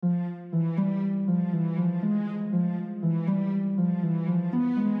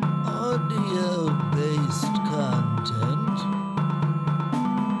content.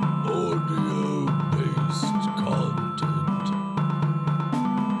 Audio-based content.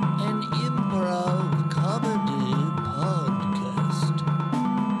 An improv comedy podcast.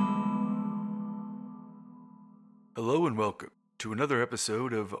 Hello and welcome to another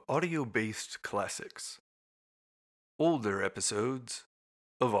episode of Audio-Based Classics. Older episodes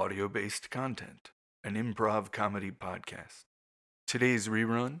of audio-based content, an improv comedy podcast. Today's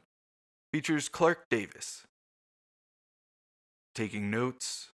rerun features Clark Davis taking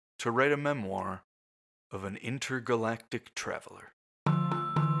notes to write a memoir of an intergalactic traveler.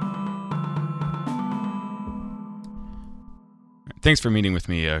 Thanks for meeting with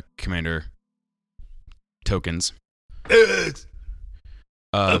me, Commander Tokens. Yes,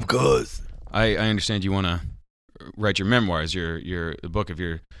 of course. I understand you want to write your memoirs, your book of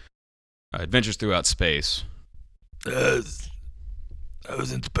your adventures throughout space. Yes, I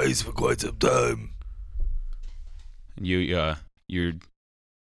was in space for quite some time. You're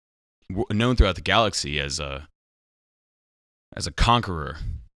known throughout the galaxy as a conqueror,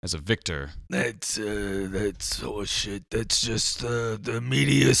 as a victor. That's horseshit. That's just the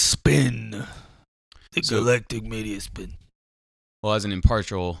media spin. The galactic media spin. Well, as an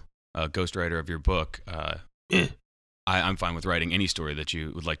impartial ghostwriter of your book, I'm fine with writing any story that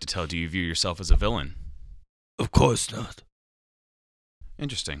you would like to tell. Do you view yourself as a villain? Of course not.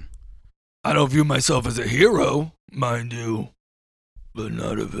 Interesting. I don't view myself as a hero, mind you, but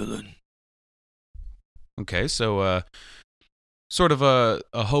not a villain. Okay, so sort of a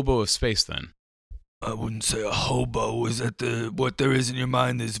hobo of space then. I wouldn't say a hobo. Is that what there is in your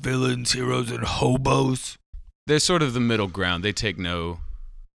mind? There's villains, heroes, and hobos? They're sort of the middle ground. They take no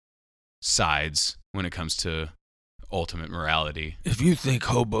sides when it comes to ultimate morality. If you think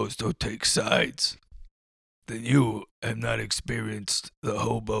hobos don't take sides, then you have not experienced the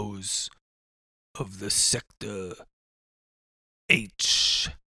hobos of the Sector H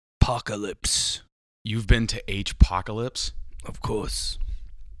apocalypse. You've been to H-Pocalypse? Of course.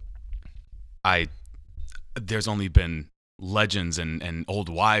 There's only been legends and old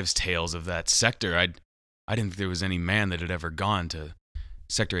wives' tales of that sector. I didn't think there was any man that had ever gone to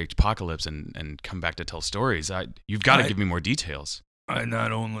Sector H-Pocalypse and come back to tell stories. You've got to give me more details. I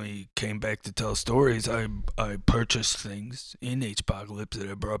not only came back to tell stories, I purchased things in H-Pocalypse that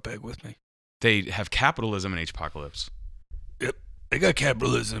I brought back with me. They have capitalism in H-Pocalypse. Yep, they got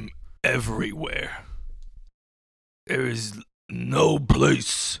capitalism everywhere. There is no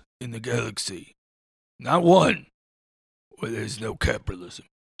place in the galaxy, not one, where there's no capitalism.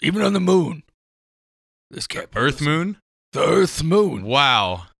 Even on the moon, there's capitalism. Earth Moon? The Earth Moon.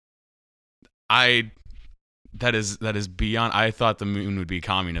 Wow. That is beyond. I thought the moon would be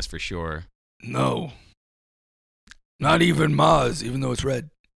communist for sure. No. Not even Mars, even though it's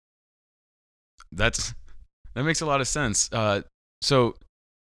red. That makes a lot of sense. So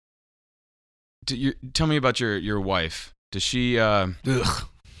tell me about your wife. Does she Ugh.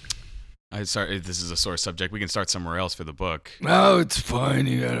 Sorry, this is a sore subject. We can start somewhere else for the book. No, it's fine.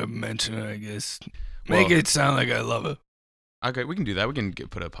 You gotta mention it, I guess. Make it sound like I love her. Okay, we can do that. We can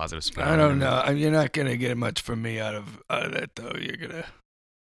put a positive spin. I don't know. You're not gonna get much from me out of that, though. You're gonna.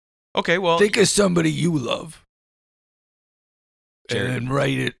 Okay, well, Think of somebody you love, Jerry, and then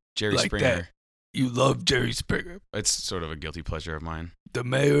write it Jerry like Springer. that. You love Jerry Springer, It's sort of a guilty pleasure of mine. the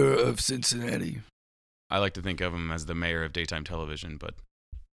mayor of Cincinnati. I like to think of him as the mayor of daytime television, but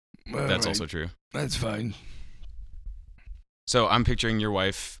All that's right, also true. That's fine. So I'm picturing your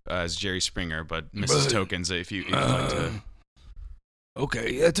wife as Jerry Springer, but Mrs. Tokens, if you'd like to.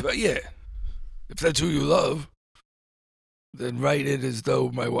 Okay, that's about If that's who you love, then write it as though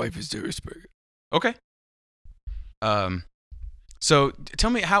my wife is Jerry Springer. Okay. So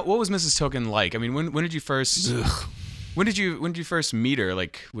tell me what was Mrs. Token like? I mean, when did you first Ugh. when did you first meet her?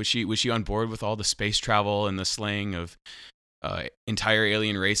 Like, was she on board with all the space travel and the slaying of entire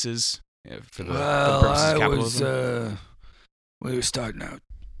alien races for the purposes of capitalism? We were starting out,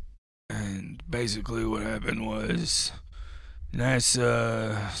 and basically what happened was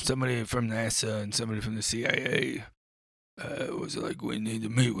NASA, somebody from NASA and somebody from the CIA was like, we need to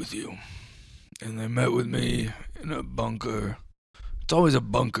meet with you. And they met with me in a bunker. It's always a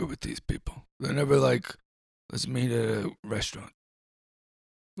bunker with these people. They're never like, let's meet at a restaurant.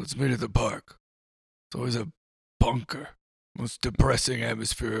 Let's meet at the park. It's always a bunker. Most depressing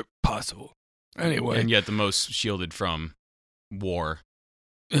atmosphere possible. Anyway. And yet the most shielded from war,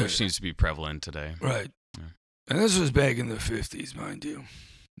 which seems to be prevalent today. Right. Yeah. And this was back in the 50s, mind you.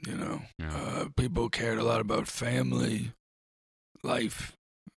 You know, Yeah. people cared a lot about family, life,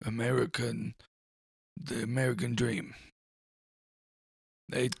 the American dream.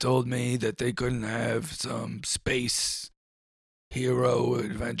 They told me that they couldn't have some space hero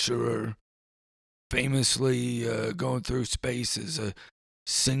adventurer famously going through space as a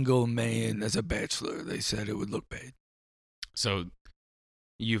single man as a bachelor. They said it would look bad. So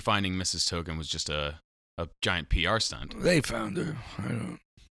you finding Mrs. Token was just a giant PR stunt. They found her.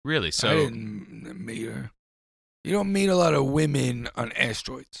 Really? I So didn't meet her. You don't meet a lot of women on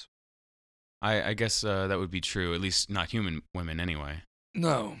asteroids. I guess that would be true. At least not human women anyway.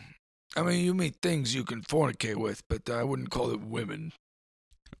 No. I mean, you meet things you can fornicate with, but I wouldn't call it women.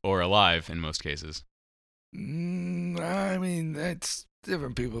 Or alive in most cases. I mean, that's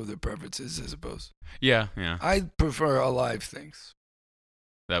different people have their preferences, I suppose. Yeah. I prefer alive things.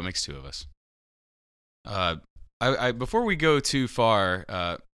 That makes two of us. I before we go too far,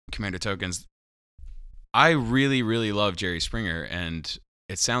 Commander Tokens, I really, really love Jerry Springer, and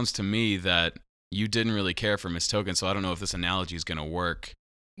it sounds to me that you didn't really care for Miss Token, so I don't know if this analogy is going to work.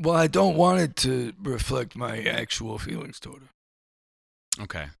 Well, I don't want it to reflect my actual feelings toward her.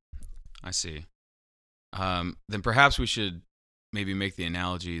 Okay, I see. Then perhaps we should maybe make the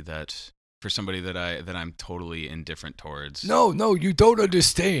analogy that for somebody that I'm totally indifferent towards. No, you don't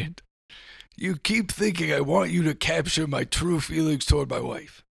understand. You keep thinking I want you to capture my true feelings toward my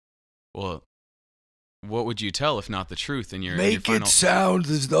wife. Well, what would you tell if not the truth in your Make final... it sound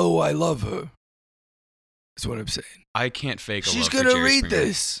as though I love her. That's what I'm saying. I can't fake a She's love for gonna Jerry read Springer.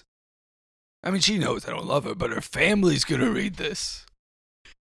 this. I mean, she knows I don't love her, but her family's gonna read this.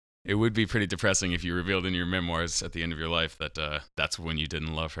 It would be pretty depressing if you revealed in your memoirs at the end of your life that that's when you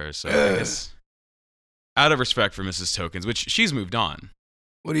didn't love her. So I guess, out of respect for Mrs. Tokens, which she's moved on.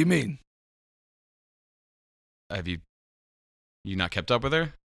 What do you mean? Have you not kept up with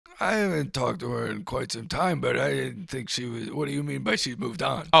her? I haven't talked to her in quite some time, but I didn't think she was. What do you mean by she's moved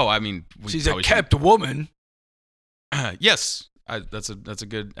on? Oh, I mean, She's a kept woman. Yes, that's a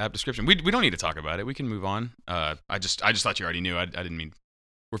good apt description. We don't need to talk about it. We can move on. I just thought you already knew. I didn't mean.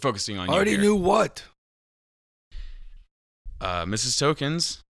 We're focusing on you Already here. knew what? Mrs.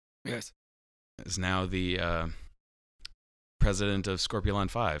 Tokens Yes. is now the president of Scorpion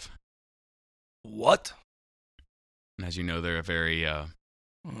 5. What? And as you know, they're a very Oh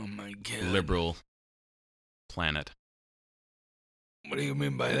my god. liberal planet. What do you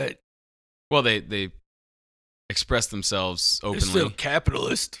mean by that? Well, they express themselves They're openly. still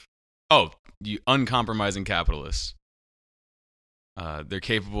capitalist. Oh, you uncompromising capitalists. They're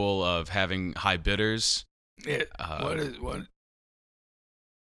capable of having high bidders. Yeah. What?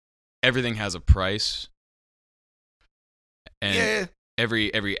 Everything has a price. And Yeah.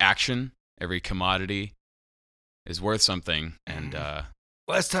 every action, every commodity is worth something. And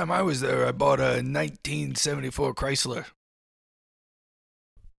Last time I was there, I bought a 1974 Chrysler.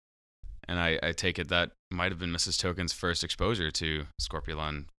 and I take it that might have been Mrs. Token's first exposure to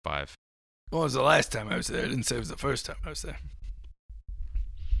Scorpion 5. When was the last time I was there? I didn't say it was the first time I was there.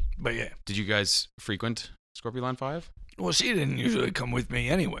 But yeah. Did you guys frequent Scorpion 5? Well, she didn't usually come with me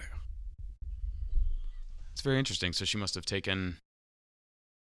anywhere. It's very interesting. So she must have taken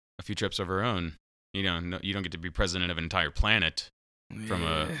a few trips of her own. You know, you don't get to be president of an entire planet from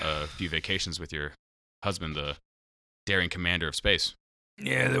a few vacations with your husband, the daring commander of space.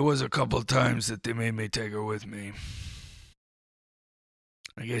 Yeah, there was a couple of times that they made me take her with me.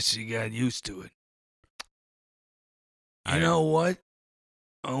 I guess she got used to it. You know what?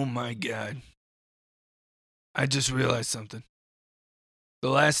 Oh my God. I just realized something. The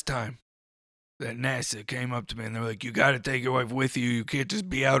last time that NASA came up to me and they were like, you got to take your wife with you. You can't just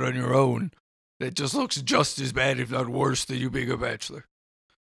be out on your own. That just looks just as bad, if not worse, than you being a bachelor.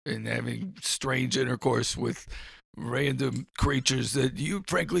 And having strange intercourse with random creatures that you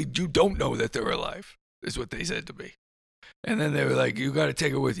don't know that they're alive, is what they said to me. And then they were like, you got to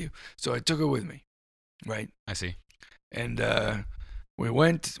take her with you. So I took her with me, right? I see. And we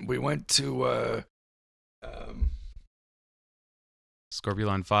went to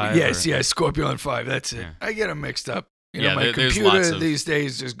Scorpion 5? yes, Scorpion 5, that's it. Yeah. I get them mixed up. You Yeah, know, my there's lots computer of- these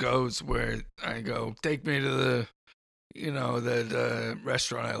days just goes where I go, take me to the, that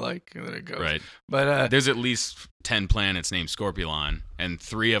restaurant I like, and then it goes. Right. But There's at least 10 planets named Scorpion, and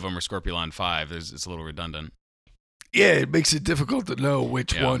 3 of them are Scorpion 5. It's a little redundant. yeah, it makes it difficult to know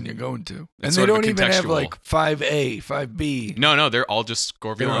which Yeah. one you're going to. And It's they sort of don't a even have contextual- like 5A, 5B. No, they're all just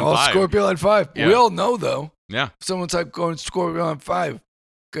Scorpion They're all 5. Scorpion 5. Yeah. We all know, though. Yeah. If someone's like going Scorpion 5,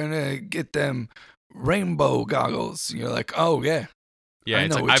 gonna get them rainbow goggles. You're like, oh, yeah. Yeah, I it's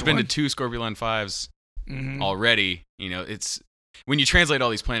know like, which I've been one. to 2 Scorpion 5s Mhm. already. You know, it's when you translate all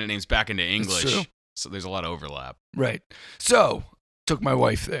these planet names back into true. English, so there's a lot of overlap. Right. So, took my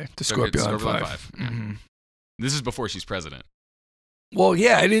wife there to Took her to Scorpion Scorpion 5. 5, yeah. Mhm. This is before she's president. Well,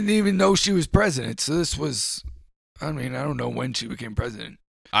 yeah, I didn't even know she was president. So this was, I mean, I don't know when she became president.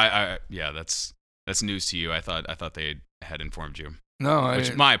 Yeah, that's news to you. I thought they had informed you. No,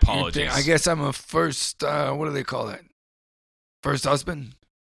 Which, my apologies. I guess I'm a first, what do they call that? First husband?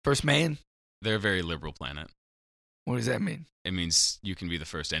 First man? They're a very liberal planet. What does that mean? It means you can be the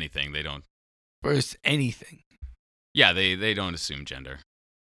first anything. They don't. First anything. Yeah, they don't assume gender.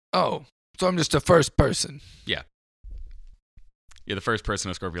 Oh, so I'm just the first person. Yeah. You're the first person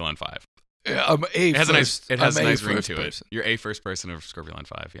of Scorpio Line 5. Yeah, I'm a It has first, a nice I'm ring first to person. it. You're a first person of Scorpio Line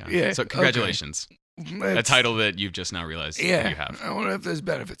 5. Yeah. Yeah, So congratulations. Okay. A title that you've just now realized Yeah, you have. I wonder if there's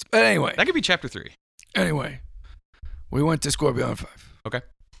benefits. But anyway. That could be chapter 3. Anyway, we went to Scorpio Line 5. Okay.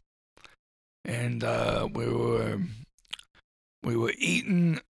 And we were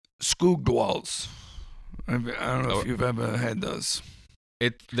eating skoogdwals. I don't know if you've ever had those.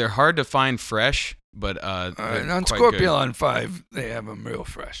 They're hard to find fresh, but they're on quite good. Scorpion 5, they have them real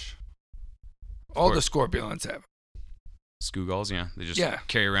fresh. All the Scorpions have. Skoogals, yeah. They just Yeah.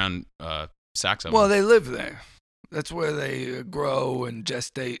 carry around sacks of Well, them. they live there. That's where they grow and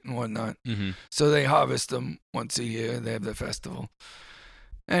gestate and whatnot. Mm-hmm. So they harvest them once a year. They have the festival.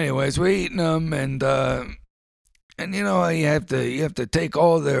 Anyways, we're eating them, and you know you have to take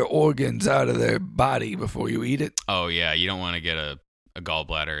all their organs out of their body before you eat it. Oh yeah, you don't want to get a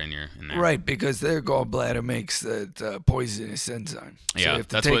gallbladder in there. Right, because their gallbladder makes that poisonous enzyme. So Yeah, you have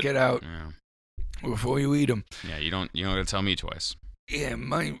to that's take what- it out Yeah. before you eat them. Yeah, you don't gotta tell me twice. Yeah,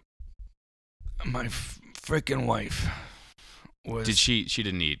 my freaking wife was. Did she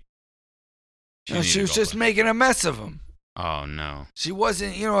didn't eat? No, didn't she eat a was just gallbladder. making a mess of them. Oh no. She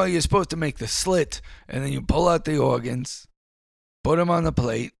wasn't. You know, you're supposed to make the slit, and then you pull out the organs, put them on the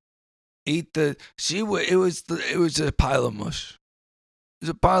plate, eat the. It was a pile of mush. It was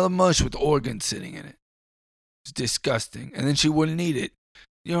a pile of mush with organs sitting in it. It's disgusting. And then she wouldn't eat it.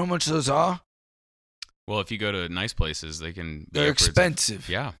 You know how much those are? Well, if you go to nice places, they can. be They're upwards of- expensive.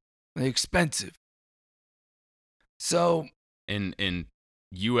 Yeah. They're expensive. So In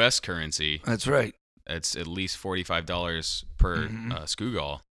U.S. currency, that's right. it's at least $45 per Mhm.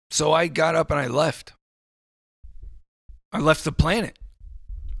 skoogal. So I got up and I left. I left the planet.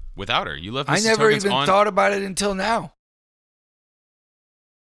 Without her, you left. I Mrs. never Tokens even on. thought about it until now.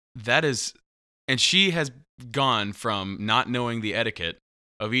 That is, and she has gone from not knowing the etiquette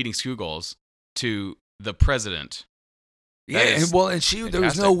of eating skoogals to the president. Yeah, That is and she there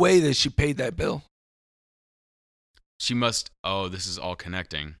was no fantastic. way that she paid that bill. She must. Oh, this is all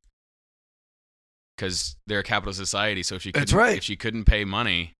connecting. Because they're a capital society, so if she couldn't, That's right. if she couldn't pay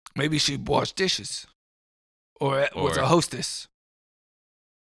money, Maybe she washed dishes, or was Or- a hostess.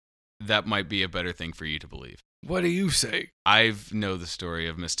 that might be a better thing for you to believe. What do you say? I know the story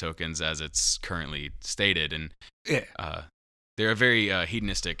of Miss Tokens as it's currently stated, and Yeah, they're a very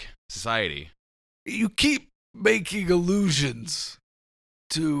hedonistic society. you keep making allusions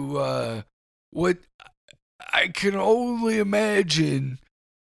to what I can only imagine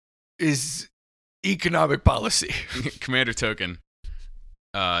is economic policy. Commander Token,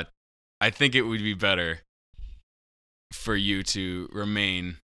 I think it would be better for you to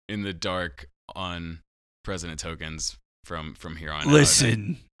remain in the dark on President Tokens from here on out.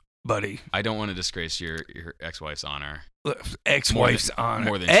 Listen, buddy. I don't want to disgrace your ex-wife's honor. Ex-wife's honor.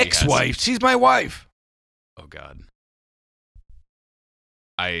 more than she has. Ex-wife. She's my wife. Oh God.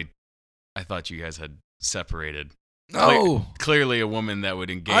 I thought you guys had separated. No. Clearly a woman that would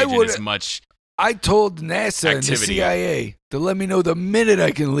engage I in would- as much. I told NASA and the Activity. CIA to let me know the minute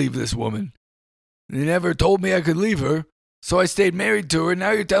I can leave this woman. They never told me I could leave her, so I stayed married to her. Now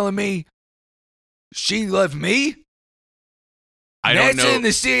you're telling me she left me? I don't NASA know. and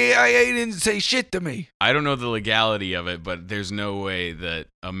the CIA didn't say shit to me. I don't know the legality of it, but there's no way that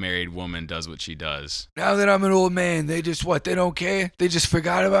a married woman does what she does. Now that I'm an old man, they just what? They don't care? They just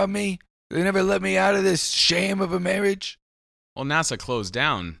forgot about me? They never let me out of this sham of a marriage? Well, NASA closed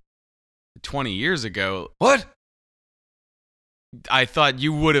down 20 years ago. What? I thought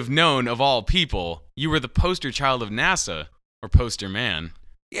you would have known of all people. You were the poster child of NASA, or poster man.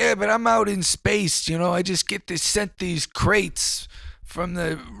 Yeah, but I'm out in space, you know. I just get sent these crates from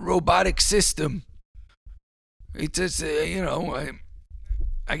the robotic system. It's just, you know,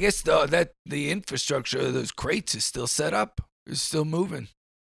 I guess the infrastructure of those crates is still set up. It's still moving.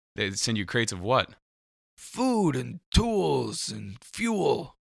 They send you crates of what? Food and tools and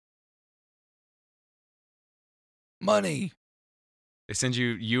fuel. Money. They send you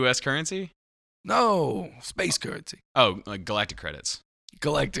U.S. currency? No, space currency. Oh, like galactic credits.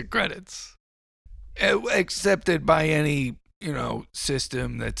 Galactic credits. Accepted by any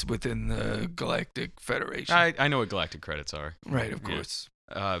system that's within the Galactic Federation. I know what galactic credits are. Right, of Yeah. course.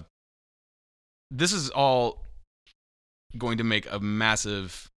 This is all going to make a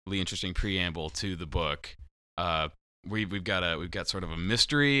massively interesting preamble to the book. We've got sort of a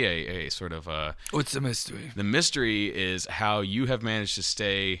mystery, a sort of a. What's the mystery? The mystery is how you have managed to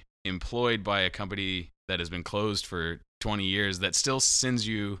stay employed by a company that has been closed for 20 years that still sends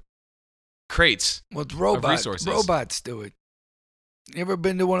you crates. Well, it's robots. resources. Robots do it. You ever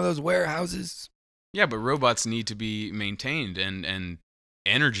been to one of those warehouses? Yeah, but robots need to be maintained and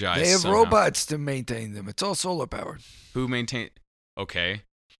energized. They have somehow. robots to maintain them. It's all solar powered. Who maintain? Okay.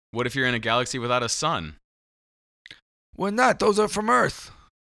 What if you're in a galaxy without a sun? Well, not. Those are from Earth.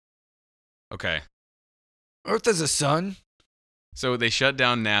 Okay. Earth has a sun. So they shut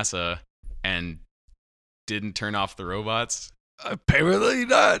down NASA and didn't turn off the robots, Apparently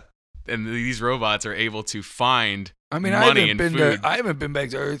not. and these robots are able to find. I mean, Money and food. I haven't been back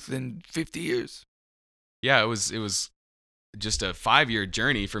to Earth in 50 years. Yeah, it was just a 5-year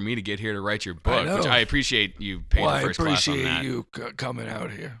journey for me to get here to write your book, which know. I appreciate you paying Well, the I first class on appreciate that. you coming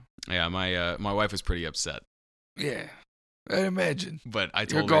out here. Yeah, my wife was pretty upset, Yeah, I imagine. but I You're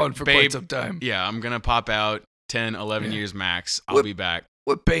told her, gone for babe, quite some time. yeah, I'm gonna pop out 10, 11 Yeah. years max. I'll What- be back.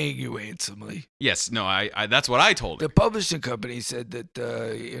 We're paying you handsomely. Yes, no, I that's what I told her. The publishing company said that,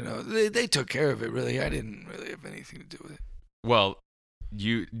 they took care of it, really. I didn't really have anything to do with it. Well,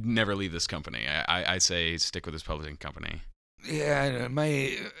 you never leave this company. I say stick with this publishing company. Yeah, I know.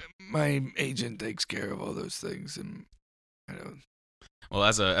 My agent takes care of all those things, and I don't Well,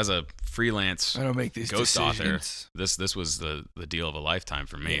 as a freelance, make these Ghost author. decisions. this was the deal of a lifetime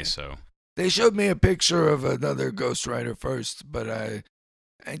for me. Yeah. So They showed me a picture of another ghostwriter first, but I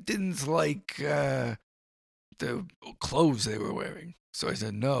didn't like the clothes they were wearing. So I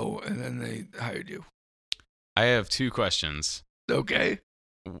said no, and then they hired you. I have 2 questions. Okay.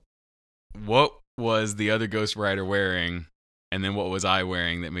 What was the other ghostwriter wearing, and then what was I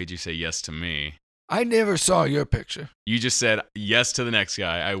wearing that made you say yes to me? I never saw your picture. You just said yes to the next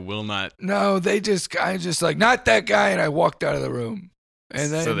guy. I will not. No, I just like, not that guy, and I walked out of the room. And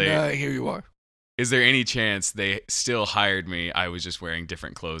then So here you are. Is there any chance they still hired me? I was just wearing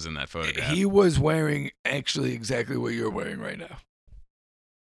different clothes in that photograph. He was wearing actually exactly what you're wearing right now.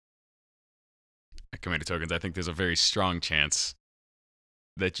 Commander Tokens, I think there's a very strong chance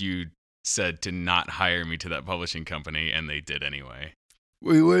that you said to not hire me to that publishing company, and they did anyway.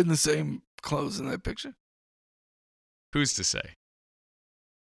 Were you wearing the same clothes in that picture? Who's to say?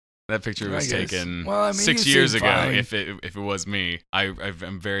 That picture I was guess. taken Well, I mean, 6 you years seem ago. fine. If it was me,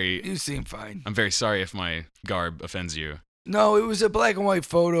 I'm very You seem fine. sorry if my garb offends you. No, it was a black and white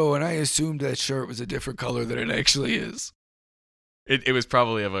photo, and I assumed that shirt was a different color than it actually is. It was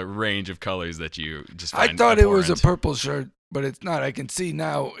probably of a range of colors that you just I find thought it was a abhorrent. purple shirt, but it's not. I can see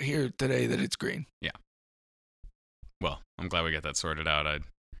now here today that it's green. Well, I'm glad we got that sorted out.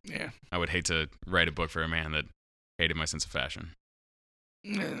 Yeah. I would hate to write a book for a man that hated my sense of fashion.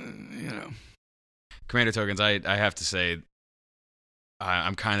 Commander Tokens, I have to say,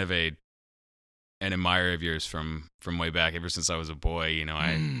 I'm kind of an admirer of yours from way back. Ever since I was a boy,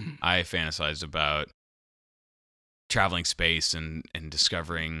 I fantasized about traveling space and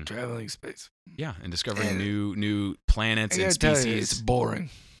discovering, Traveling space. and discovering And- new planets I and gotta tell species. you, it's boring.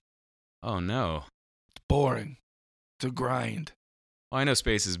 Oh no! It's boring. It's a grind. Well, I know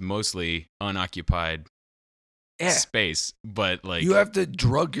space is mostly unoccupied Yeah. space, but like You have to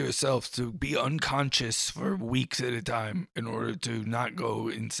drug yourself to be unconscious for weeks at a time in order to not go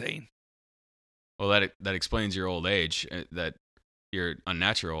insane. well, that explains your old age, that your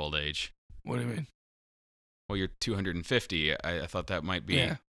unnatural old age. What do you mean? Well, you're 250. I thought that might be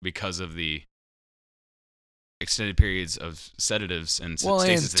Yeah. because of the extended periods of sedatives and Well,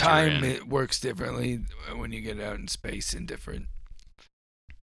 and stasis that time, you're in. it works differently when you get out in space in different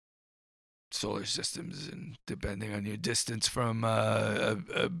solar systems, and depending on your distance from a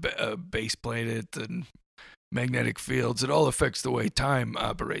base planet and magnetic fields, it all affects the way time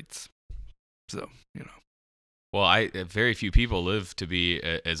operates. So, Well, very few people live to be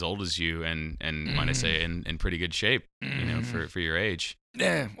as old as you, and might I say, in pretty good shape. Mhm. For your age.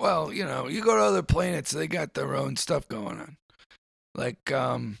 Yeah, well, you go to other planets, they got their own stuff going on. Like,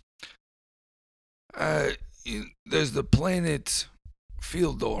 there's the planet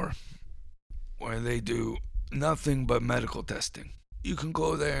Fieldor, where they do nothing but medical testing. You can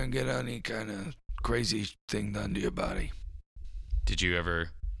go there and get any kind of crazy thing done to your body. Did you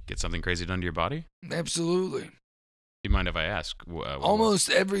ever get something crazy done to your body? Absolutely. Do you mind if I ask? Almost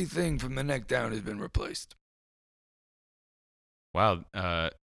everything from the neck down has been replaced. Wow.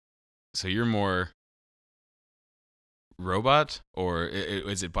 So you're more robot, or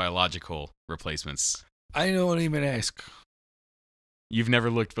is it biological replacements? I don't even ask. You've never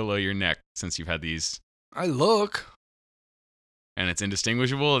looked below your neck since you've had these, I look. and it's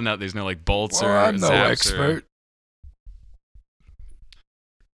indistinguishable, and there's no like bolts Well, or I'm no zaps expert.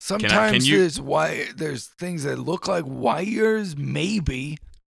 Sometimes there's things that look like wires, maybe,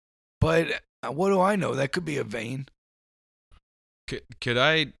 but what do I know? That could be a vein. Could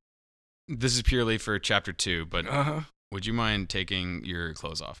I? This is purely for chapter 2, but Uh-huh. would you mind taking your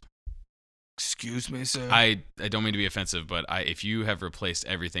clothes off? Excuse me, sir. I don't mean to be offensive, but if you have replaced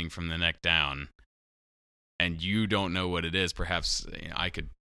everything from the neck down, and you don't know what it is, perhaps I could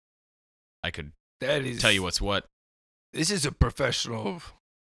That is, tell you what's what. This is a professional.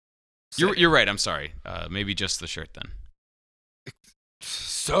 You're right. I'm sorry. Maybe just the shirt then.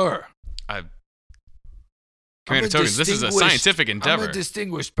 Sir. Commander Tokens, this is a scientific endeavor. I'm a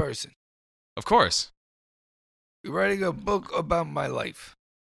distinguished person. Of course. You're writing a book about my life.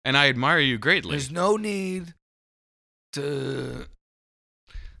 And I admire you greatly. There's no need to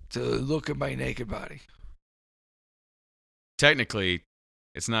look at my naked body. Technically,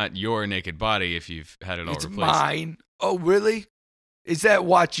 it's not your naked body if you've had it all It's replaced. mine. Oh, really? Is that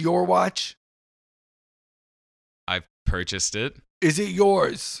watch your watch? I've purchased it. Is it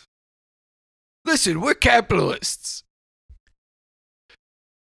yours? Listen, we're capitalists.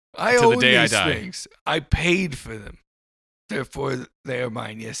 I To the own day I these die. things. I paid for them. Therefore, they are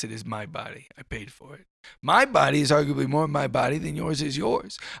mine. Yes, it is my body. I paid for it. My body is arguably more my body than yours is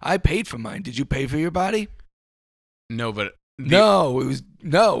yours. I paid for mine. Did you pay for your body? No, but No, it was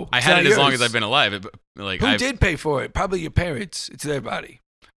no. I it's had not it as long yours. as I've been alive. Who did pay for it? Probably your parents. It's their body.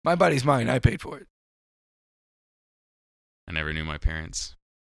 My body's mine. I paid for it. I never knew my parents.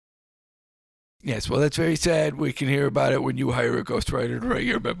 Yes, well, that's very sad. We can hear about it when you hire a ghostwriter to write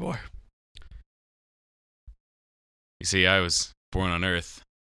your memoir. You see, I was born on Earth.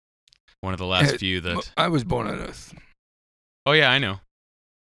 One of the last few that... I was born on Earth. Oh, yeah, I know.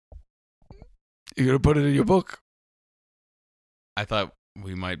 You're going to put it in your book? I thought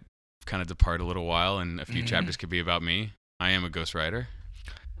we might kind of depart a little while, and a few Mhm. chapters could be about me. I am a ghostwriter.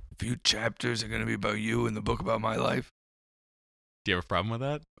 A few chapters are going to be about you in the book about my life. Do you have a problem with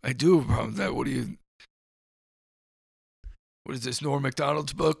that? I do have a problem with that. What is this, Norm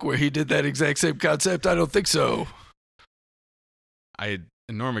Macdonald's book where he did that exact same concept? I don't think so.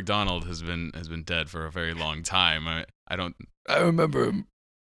 Norm Macdonald has been dead for a very long time. I don't... I remember him.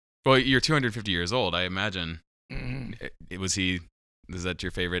 Well, you're 250 years old. I imagine. Mhm. Is that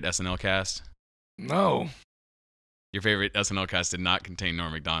your favorite SNL cast? No. Your favorite SNL cast did not contain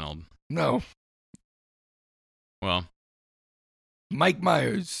Norm Macdonald. No. Well, Mike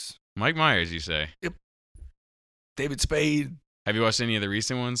Myers. Mike Myers, you say? David Spade. Have you watched any of the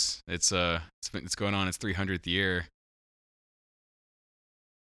recent ones? It's going on its 300th year.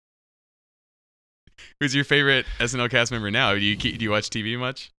 Who's your favorite SNL cast member now? Do you watch TV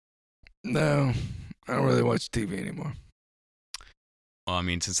much? No. I don't really watch TV anymore. Well, I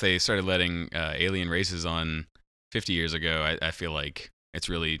mean, since they started letting alien races on 50 years ago, I feel like it's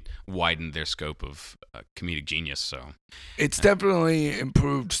really widened their scope of comedic genius. So It's definitely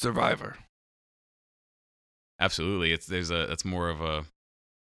improved Survivor. absolutely, that's more of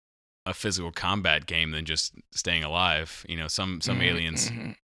a physical combat game than just staying alive. You know, some aliens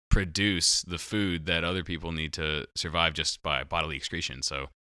Mhm. produce the food that other people need to survive just by bodily excretion. So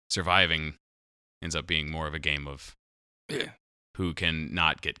surviving ends up being more of a game of Yeah. who can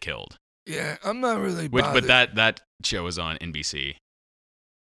not get killed. Yeah, I'm not really But bothered. that show was on NBC.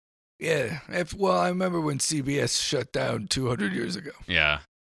 Yeah. I remember when CBS shut down 200 years ago. Yeah.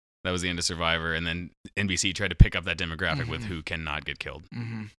 That was the end of Survivor. And then NBC tried to pick up that demographic with who cannot get killed.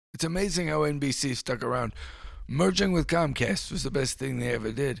 Mm-hmm. It's amazing how NBC stuck around. Merging with Comcast was the best thing they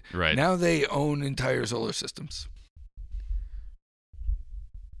ever did. Right. Now they own entire solar systems.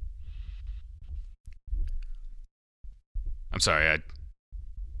 I'm sorry. I was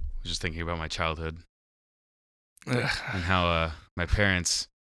just thinking about my childhood Ugh. and how my parents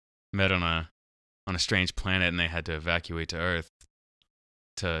met on a strange planet and they had to evacuate to Earth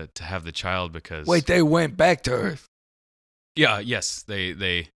to have the child because... Wait, they went back to Earth. Yeah, yes.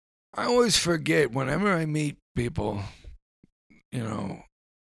 They I always forget whenever I meet people,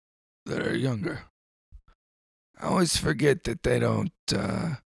 that are younger. I always forget that they don't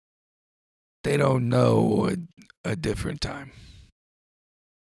know a different time,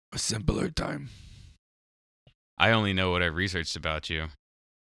 a simpler time. I only know what I've researched about you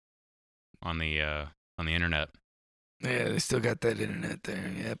on the internet. Yeah, they still got that internet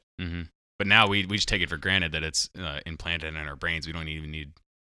there. Yep. Mm-hmm. But now we just take it for granted that it's implanted in our brains. We don't even need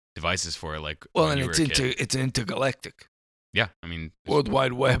devices for, like Well, when and you were a kid. it's intergalactic. Yeah, I mean, World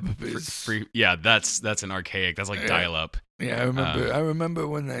Wide Web free, is free. Yeah, that's an archaic. That's like Yeah. dial-up. Yeah, I remember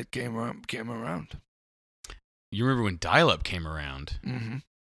when that came around. You remember when dial-up came around? Mm-hmm.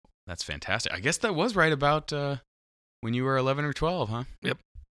 That's fantastic. I guess that was right about when you were 11 or 12, huh?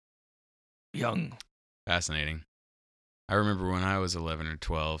 Young. Fascinating. I remember when I was 11 or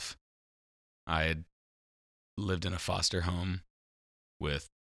 12, I had lived in a foster home with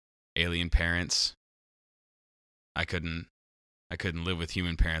alien parents. I couldn't live with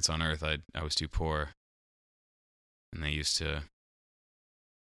human parents on Earth. I was too poor. And they used to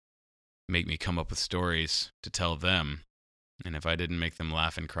make me come up with stories to tell them. And if I didn't make them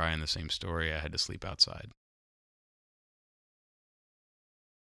laugh and cry in the same story, I had to sleep outside.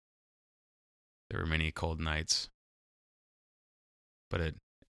 There were many cold nights. But it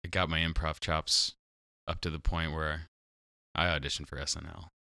got my improv chops up to the point where I auditioned for SNL.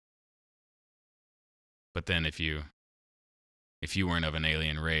 But then if you weren't of an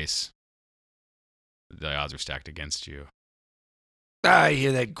alien race, the odds were stacked against you. I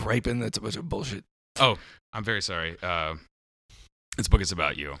hear that griping. That's a bunch of bullshit. Oh, I'm very sorry. This book is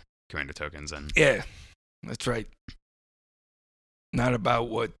about you, Commander Tokens, and Yeah, that's right. Not about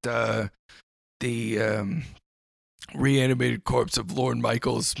what the reanimated corpse of Lorne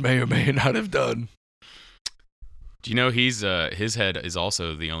Michaels may or may not have done. do you know his head is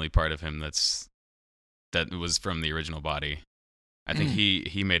also the only part of him that was from the original body? I think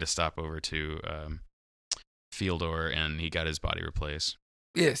he made a stop over to Fieldor and he got his body replaced.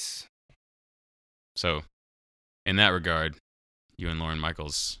 Yes. So, in that regard, you and Lorne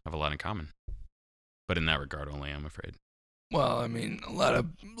Michaels have a lot in common. But in that regard only, I'm afraid. Well, I mean, a lot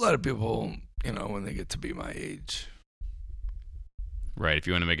of people, when they get to be my age, Right. If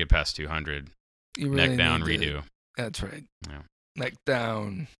you want to make it past 200, you really neck down, need to- redo. That's right. Yeah. Neck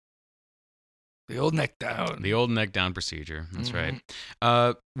down. The old neck down. The old neck down procedure. That's Mhm.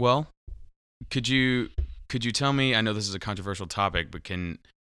 right. Well, could you tell me? I know this is a controversial topic, but do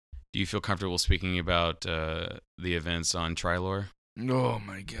you feel comfortable speaking about the events on Trilor? Oh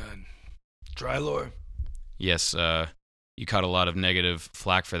my God. Trilor. Yes. You caught a lot of negative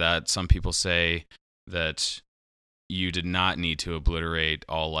flack for that. Some people say that you did not need to obliterate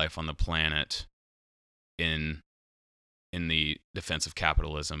all life on the planet in the defense of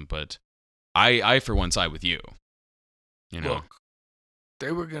capitalism, but I for one side with you. Look,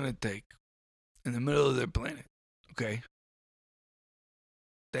 they were going to take, in the middle of their planet, okay?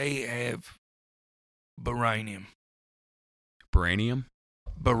 They have baranium. Baranium?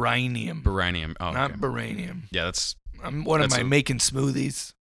 Baranium. Baranium. Oh, Not okay. baranium. Yeah, that's What am That's I making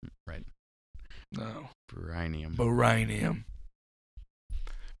smoothies? right. No. Baranium. Baranium.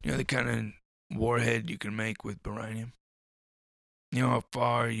 You know the kind of warhead you can make with baranium? You know how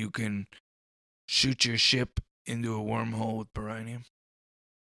far you can shoot your ship into a wormhole with baranium?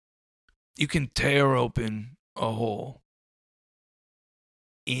 You can tear open a hole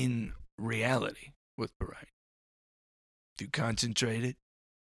in reality with baranium. If you concentrate it,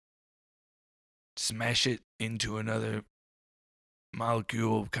 smash it into another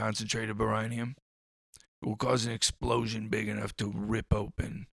molecule of concentrated baranium, it will cause an explosion big enough to rip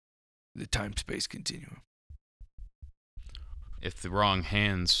open the time-space continuum. If the wrong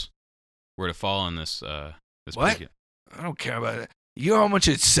hands were to fall on this What? big- I don't care about it. You know how much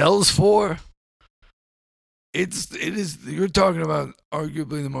it sells for? It is. You're talking about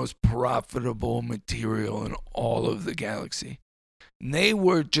arguably the most profitable material in all of the galaxy. And they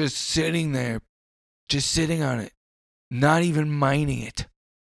were just sitting there, just sitting on it, not even mining it.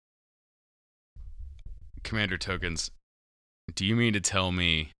 Commander Tokens, do you mean to tell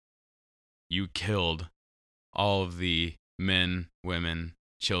me you killed all of the men, women,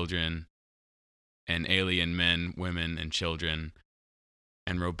 children, and alien men, women, and children,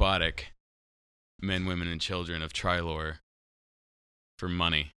 and robotic men, women, and children of Trilor for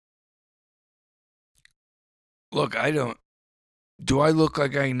money? Look, I don't. Do I look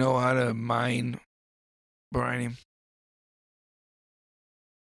like I know how to mine baranium?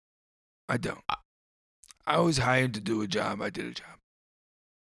 I don't. I was hired to do a job. I did a job.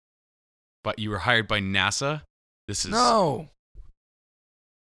 But you were hired by NASA? This is No.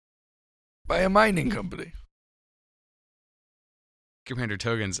 By a mining company. Commander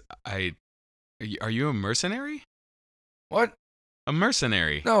Tokens, are you a mercenary? What? A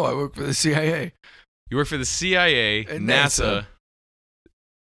mercenary. No, I work for the CIA. You work for the CIA, And NASA. NASA.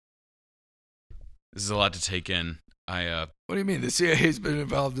 This is a lot to take in. What do you mean? The CIA's been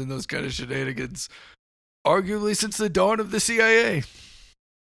involved in those kind of shenanigans arguably since the dawn of the CIA.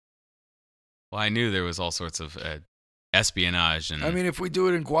 Well, I knew there was all sorts of espionage and I mean, if we do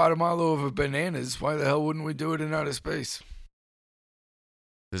it in Guatemala over bananas, why the hell wouldn't we do it in outer space?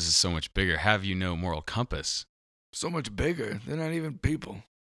 this is so much bigger. Have you no moral compass? So much bigger. They're not even people.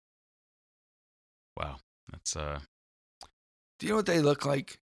 Wow, that's Do you know what they look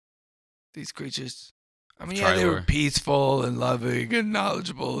like? These creatures. I mean, yeah, they were Trilor. peaceful and loving and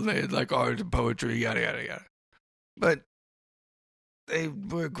knowledgeable, and they had like art and poetry, yada yada yada. But they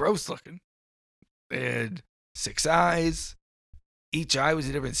were gross looking. They had 6 eyes. Each eye was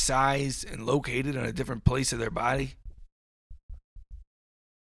a different size and located on a different place of their body.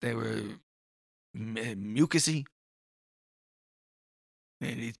 They were mucusy.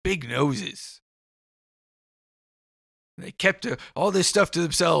 And these big noses. They kept all this stuff to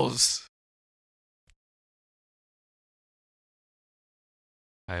themselves.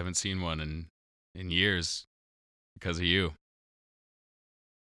 I haven't seen one in years because of you.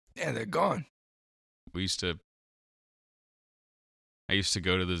 Yeah, they're gone. I used to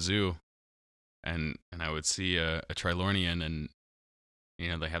go to the zoo, and I would see a Trilornian, and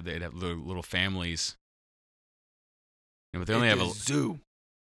they'd have little families. But they only At have the zoo.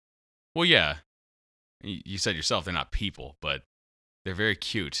 Well, yeah. You said yourself they're not people, but they're very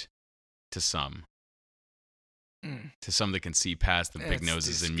cute to some. Mm. To some that can see past the big It's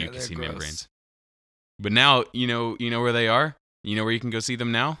noses and they're mucousy gross. membranes. But now, you know where they are? You know where you can go see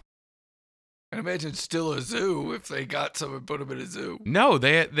them now? I imagine still a zoo if they got some and put them in a zoo. No,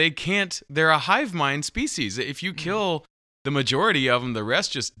 they can't. They're a hive mind species. If you kill the majority of them, the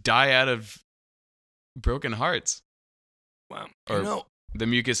rest just die out of broken hearts. Wow. Or You know, the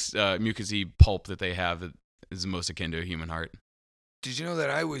mucousy pulp that they have that is the most akin to a human heart. did you know that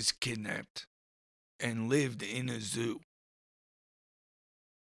I was kidnapped and lived in a zoo?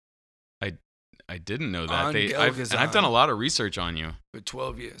 I didn't know that. On I've done a lot of research on you. For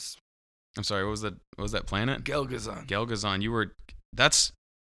 12 years. I'm sorry. What was that planet? Gelgazon. Gelgazon. That's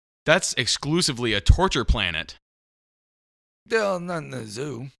exclusively a torture planet. Well, not in the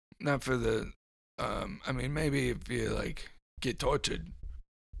zoo. Not for the, I mean, maybe if you, like, get tortured.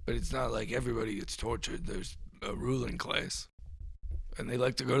 But it's not like everybody gets tortured. There's a ruling class. And they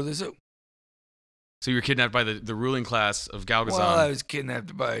like to go to the zoo. So you were kidnapped by the ruling class of Galgazon. Well, I was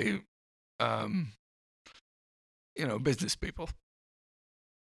kidnapped by, business people.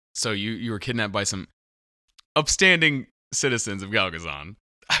 So you were kidnapped by some upstanding citizens of Galgazon.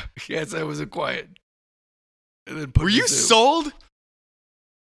 Yes, I was acquired. And then put Were in you the zoo. sold?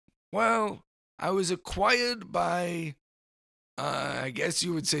 Well, I was acquired by, I guess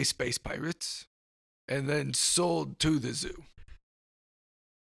you would say space pirates, and then sold to the zoo.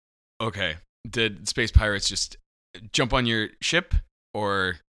 Okay. Did space pirates just jump on your ship,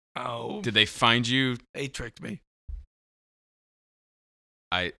 or Oh, did they find you? they tricked me.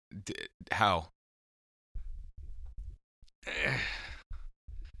 How?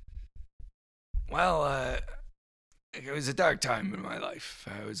 Well, it was a dark time in my life.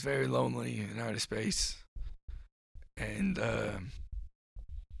 I was very lonely in outer space. And,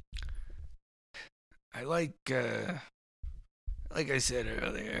 I like I said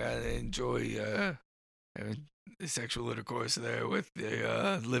earlier, I enjoy, having sexual intercourse there with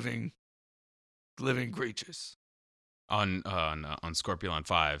the, living creatures. On Scorpion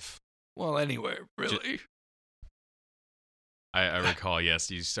 5. Well, anywhere, really. I recall, yes,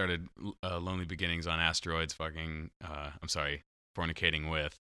 you started Lonely Beginnings on asteroids fornicating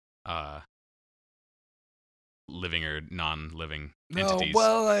with living or non-living No, entities.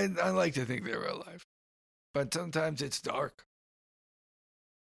 well, I like to think they're alive. But sometimes it's dark.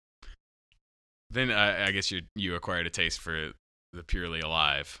 Then I guess you acquired a taste for the purely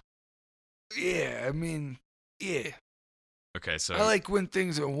alive. Yeah, I mean, yeah. Okay, so I like when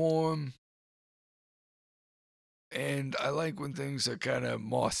things are warm. And I like when things are kind of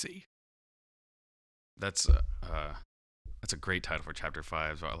mossy. that's a great title for chapter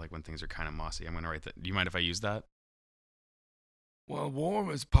 5. So I like when things are kind of mossy. I'm gonna write that. Do you mind if I use that? Well, warm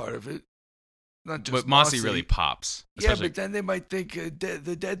is part of it. Not just But mossy really pops. Yeah, especially- but then they might think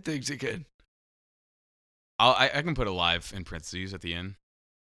the dead things again. I can put alive in parentheses at the end.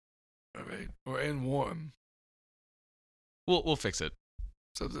 All right. Or and warm. We'll fix it.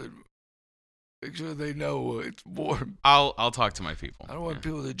 Something. Make sure they know it's warm. I'll talk to my people. I don't want Yeah.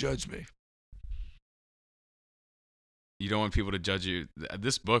 people to judge me. You don't want people to judge you.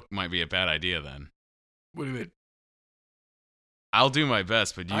 This book might be a bad idea then. What do you mean? I'll do my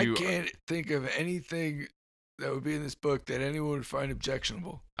best, but I can't think of anything that would be in this book that anyone would find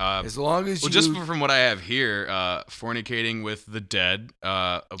objectionable. As long as well, you... just from what I have here, fornicating with the dead,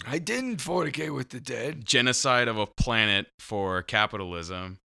 I didn't fornicate with the dead. genocide of a planet for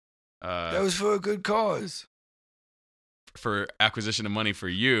capitalism. That was for a good cause. for acquisition of money for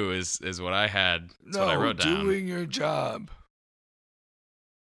you is what I had. That's what I wrote down. Doing your job.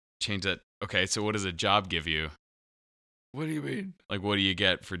 Change that. Okay, so what does a job give you? What do you mean? Like, what do you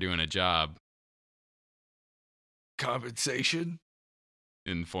get for doing a job Compensation?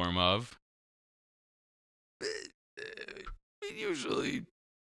 in form of? Usually,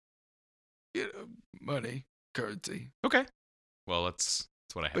 money, currency. Okay. Well, that's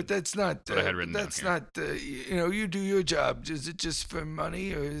what I had. But that's not. what I had written down that's here. not. You do your job. Is it just for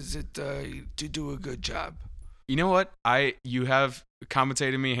money, or is it to do a good job? You know what? You have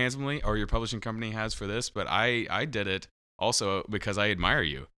compensated me handsomely, or your publishing company has for this, but I did it also because I admire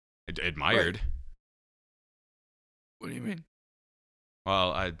you. Admired. Right. What do you mean?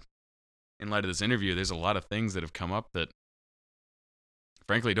 Well, in light of this interview, there's a lot of things that have come up that,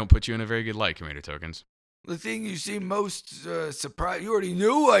 frankly, don't put you in a very good light, Commander Tokens. The thing you seem most surprised. You already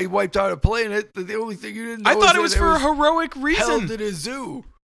knew I wiped out a planet. The only thing you didn't know I thought it was was for a heroic reason. held in a zoo.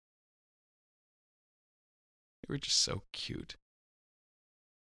 They were just so cute.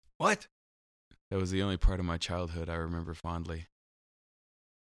 What? That was the only part of my childhood I remember fondly.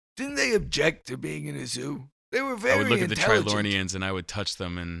 Didn't they object to being in a zoo? They were very I would look at the intelligent. Trilornians and I would touch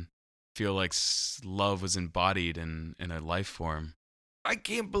them and feel like love was embodied in a life form. I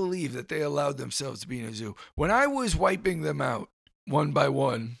can't believe that they allowed themselves to be in a zoo. When I was wiping them out one by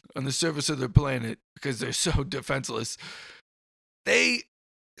one on the surface of their planet because they're so defenseless, they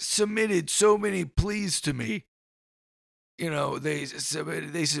submitted so many pleas to me. They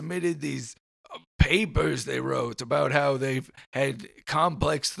submitted these papers they wrote about how they've had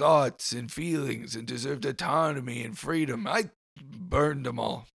complex thoughts and feelings and deserved autonomy and freedom. I burned them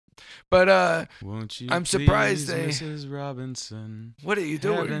all. But Won't you I'm surprised please, they. Mrs. Robinson. What are you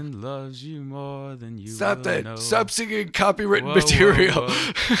doing? Heaven loves you more than you Stop will that. know. Stop singing copywritten Whoa, material.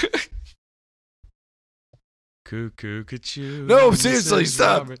 whoa, Cuckoo, cuckoo. No, seriously, Mrs.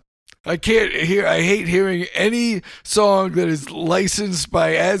 stop. Robert- I can't hear. I hate hearing any song that is licensed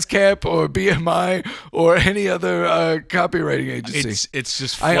by ASCAP or BMI or any other copywriting agency. It's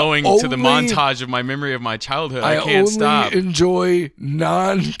just I flowing to the only- montage of my memory of my childhood. I I can't only stop. enjoy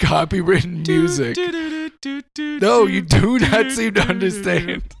non-copywritten music. No, you do not seem to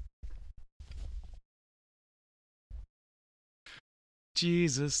understand.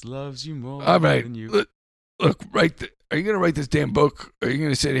 Jesus loves you more All right, than you. look, are you gonna write this damn book, or are you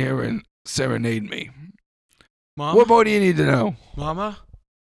gonna sit here and serenade me? Mom, What more do you need to know? Mama,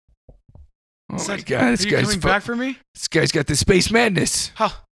 Oh is my that- God, this are you guy's coming back for me? this guy's got the space madness. Huh?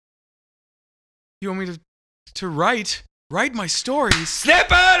 You want me to write my stories?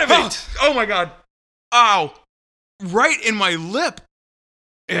 Snap out of it! Oh my God! Ow! Right in my lip.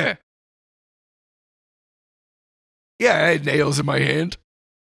 Yeah. Yeah, I had nails in my hand.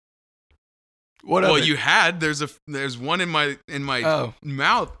 What Well, of it? you had. There's one in my Oh,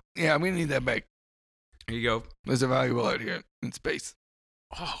 mouth. yeah, I'm gonna need that back. Here you go. There's a valuable out here in space.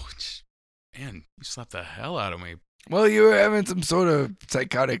 Oh, man, you slapped the hell out of me. Well, you were having some sort of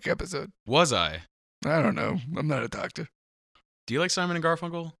psychotic episode. Was I? I don't know. I'm not a doctor. Do you like Simon and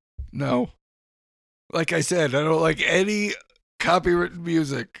Garfunkel? No. Like I said, I don't like any copywritten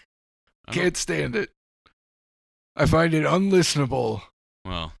music. I don't- Can't stand it. I find it unlistenable.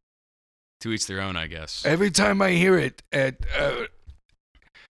 Well, to each their own, I guess. Every time I hear it at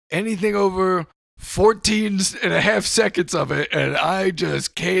anything over 14 and a half seconds of it, and I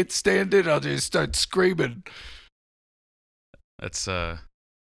just can't stand it, I'll just start screaming. That's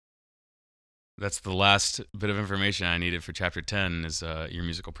the last bit of information I needed for chapter 10 is your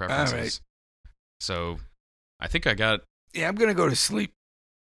musical preferences. All right. So, I think I got. Yeah, I'm going to go to sleep.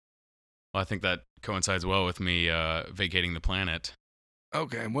 Well, I think that coincides well with me vacating the planet.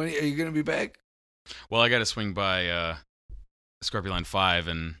 Okay, when are you going to be back? Well, I got to swing by Scorpio Line 5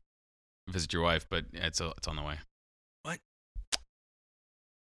 and visit your wife, but it's on the way. What?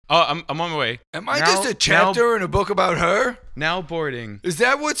 Oh, I'm on my way. Am I Now- just a chapter in a book about her? Now boarding. Is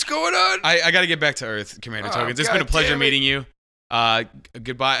that what's going on? I got to get back to Earth, Commander Oh, Tokens. It's been a God pleasure damn it. meeting you.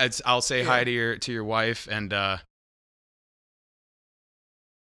 Goodbye. I'll say hi Yeah. to your wife, and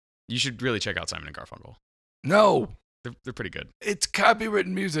you should really check out Simon and Garfunkel. No, They're pretty good. it's copywritten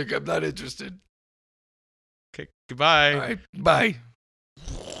music. I'm not interested. Okay, goodbye. All right, bye.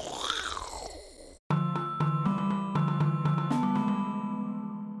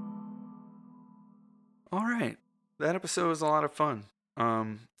 All right. That episode was a lot of fun.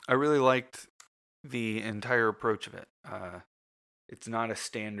 I really liked the entire approach of it. It's not a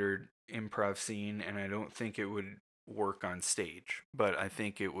standard improv scene, and I don't think it would work on stage, but I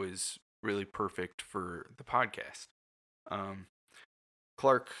think it was really perfect for the podcast.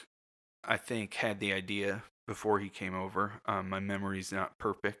 Clark, I think, had the idea before he came over. My memory's not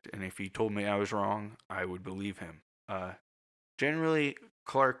perfect, and if he told me I was wrong, I would believe him. Generally,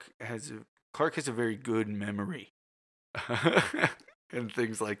 Clark has a very good memory, and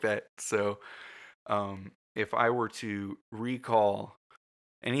things like that. So, if I were to recall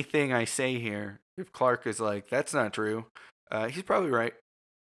anything I say here, if Clark is like, "That's not true," he's probably right.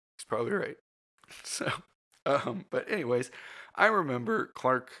 He's probably right. So, but anyways, I remember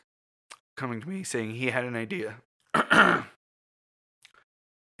Clark coming to me saying he had an idea.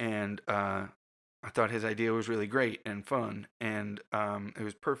 And I thought his idea was really great and fun. And it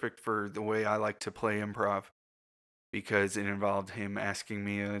was perfect for the way I like to play improv because it involved him asking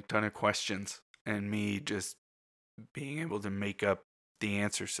me a ton of questions and me just being able to make up the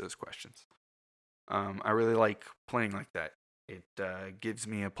answers to those questions. I really like playing like that. It gives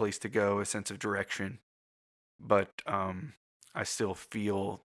me a place to go, a sense of direction, but I still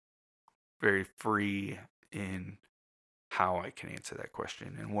feel very free in how I can answer that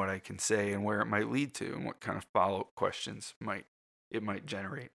question and what I can say and where it might lead to and what kind of follow-up questions it might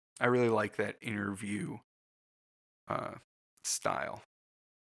generate. I really like that interview style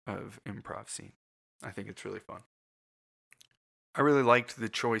of improv scene. I think it's really fun. I really liked the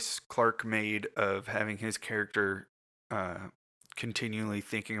choice Clark made of having his character continually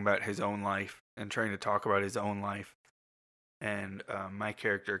thinking about his own life and trying to talk about his own life, and my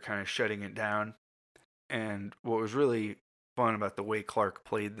character kind of shutting it down. And what was really fun about the way Clark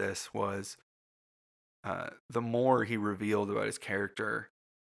played this was the more he revealed about his character,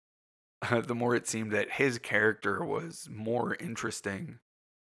 the more it seemed that his character was more interesting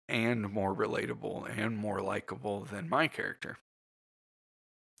and more relatable and more likable than my character.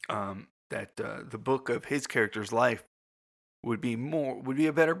 That the book of his character's life would be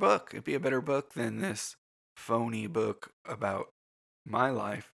a better book. It'd be a better book than this phony book about my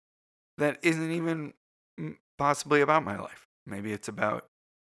life that isn't even possibly about my life. Maybe it's about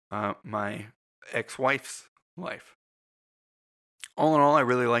my ex-wife's life. All in all, I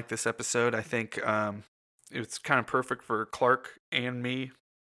really like this episode. I think it's kind of perfect for Clark and me.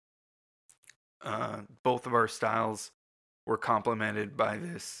 Both of our styles were complemented by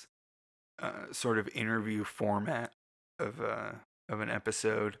this sort of interview format of an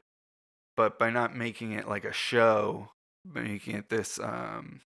episode, but by not making it like a show, making it this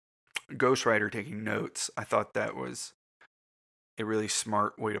ghostwriter taking notes, I thought that was a really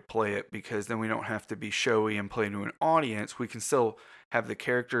smart way to play it, because then we don't have to be showy and play to an audience. We can still have the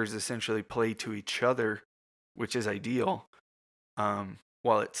characters essentially play to each other, which is ideal,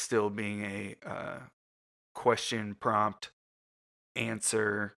 while it's still being a question, prompt,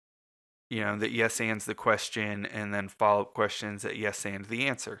 answer, that yes ands the question, and then follow-up questions that yes and the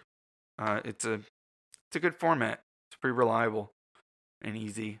answer. It's a good format. It's pretty reliable and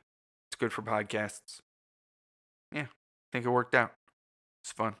easy. It's good for podcasts. Yeah, I think it worked out.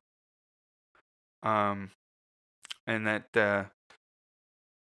 It's fun. And that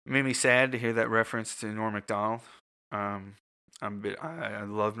made me sad to hear that reference to Norm Macdonald. I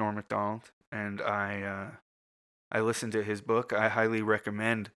love Norm Macdonald, and I listened to his book. I highly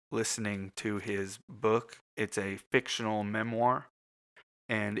recommend listening to his book. It's a fictional memoir,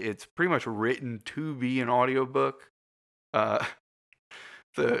 and it's pretty much written to be an audiobook.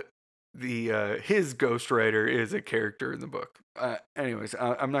 His ghostwriter is a character in the book. Anyways,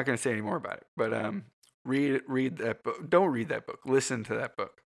 I'm not going to say any more about it, but read that book. Don't read that book. Listen to that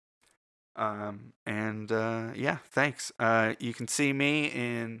book. Yeah, thanks. You can see me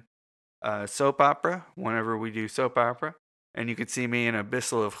in soap opera whenever we do soap opera, and you can see me in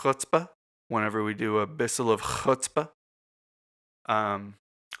Abyssal of Chutzpah whenever we do Abyssal of Chutzpah.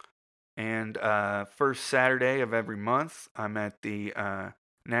 First Saturday of every month, I'm at the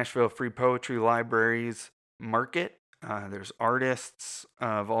Nashville Free Poetry Library's market. There's artists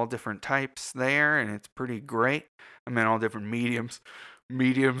of all different types there, and it's pretty great. I'm in all different mediums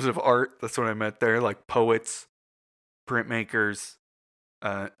of art. That's what I meant there, like poets, printmakers,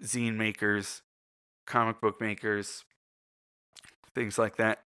 zine makers, comic book makers, things like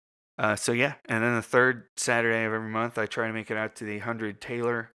that. So yeah, and then the third Saturday of every month, I try to make it out to the 100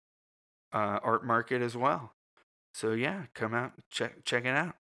 Taylor art market as well. So yeah, come out, check it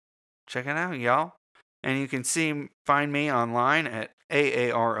out. Check it out, y'all. And you can find me online at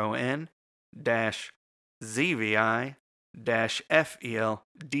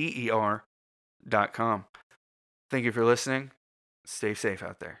aaron-zvi-felder.com. Thank you for listening. Stay safe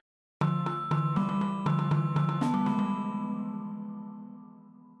out there.